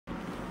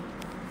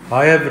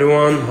Hi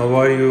everyone, how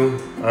are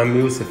you? I'm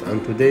Yusuf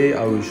and today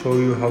I will show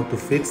you how to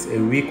fix a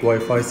weak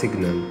Wi-Fi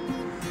signal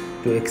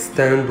to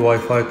extend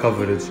Wi-Fi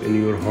coverage in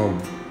your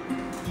home,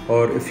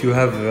 or if you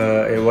have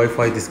a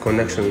Wi-Fi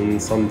disconnection in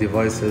some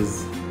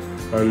devices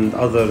and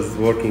others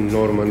working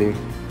normally.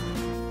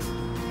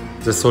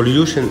 The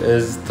solution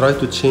is try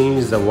to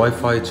change the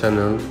Wi-Fi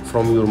channel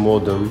from your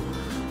modem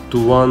to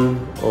 1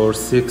 or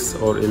 6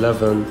 or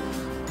 11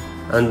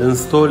 and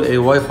install a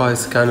Wi-Fi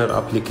scanner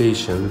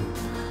application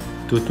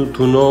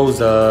to know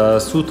the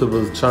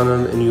suitable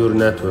channel in your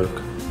network.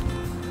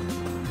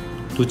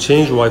 To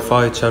change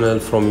Wi-Fi channel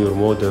from your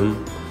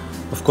modem,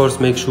 of course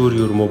make sure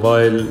your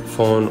mobile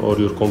phone or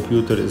your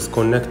computer is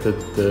connected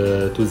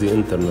to the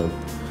internet.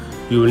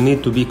 You will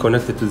need to be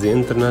connected to the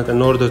internet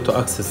in order to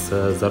access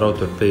the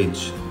router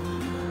page.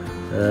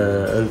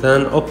 And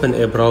then open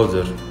a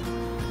browser,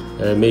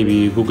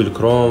 maybe Google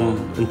Chrome,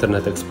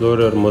 Internet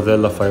Explorer,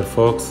 Mozilla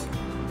Firefox,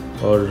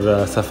 or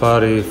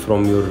Safari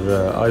from your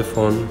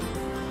iPhone.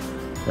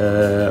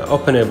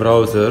 Open a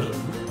browser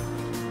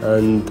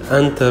and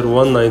enter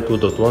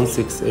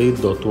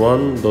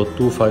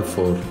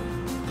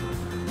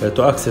 192.168.1.254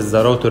 to access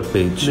the router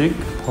page. Click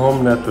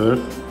Home Network,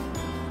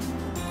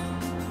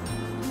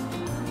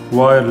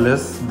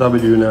 Wireless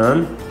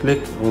WLAN.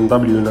 Click on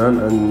WLAN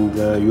and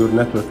your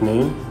network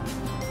name.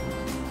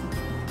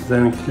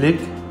 Then click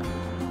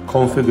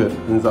Configure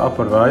in the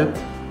upper right.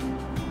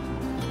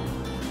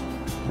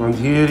 And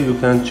here you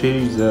can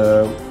change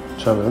the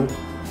channel.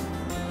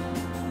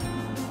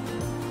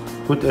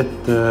 Put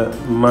it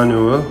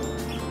manual,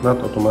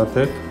 not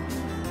automatic.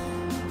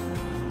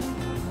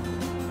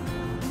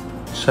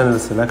 Channel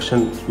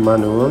selection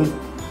manual.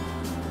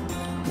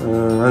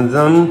 And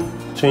then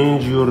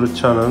change your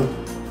channel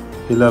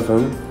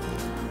 11.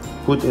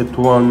 Put it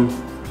 1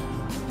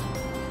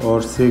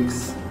 or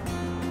 6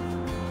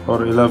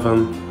 or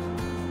 11.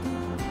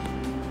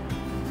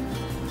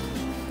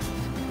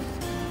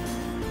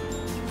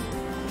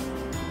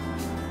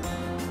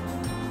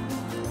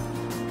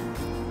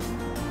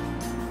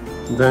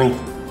 Then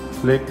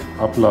click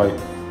Apply.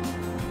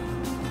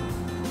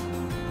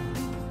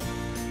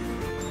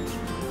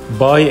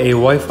 Buy a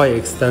Wi-Fi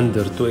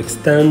extender to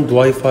extend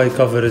Wi-Fi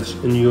coverage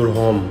in your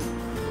home.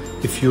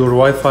 If your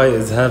Wi-Fi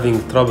is having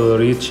trouble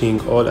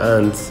reaching all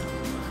ends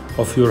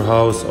of your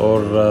house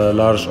or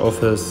large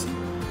office,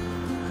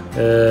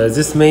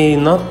 this may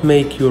not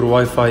make your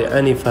Wi-Fi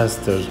any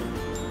faster,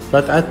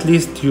 but at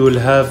least you will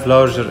have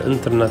larger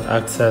internet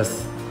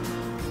access,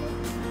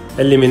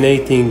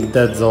 eliminating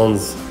dead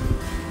zones.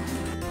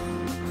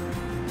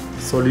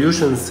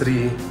 Solution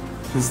 3.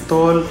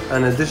 Install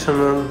an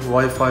additional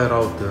Wi-Fi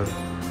router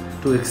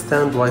to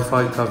extend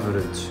Wi-Fi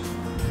coverage.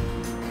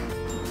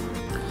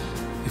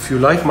 If you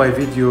like my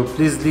video,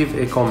 please leave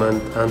a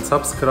comment and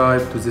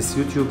subscribe to this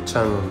YouTube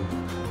channel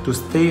to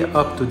stay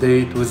up to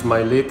date with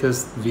my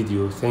latest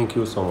video. Thank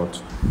you so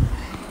much.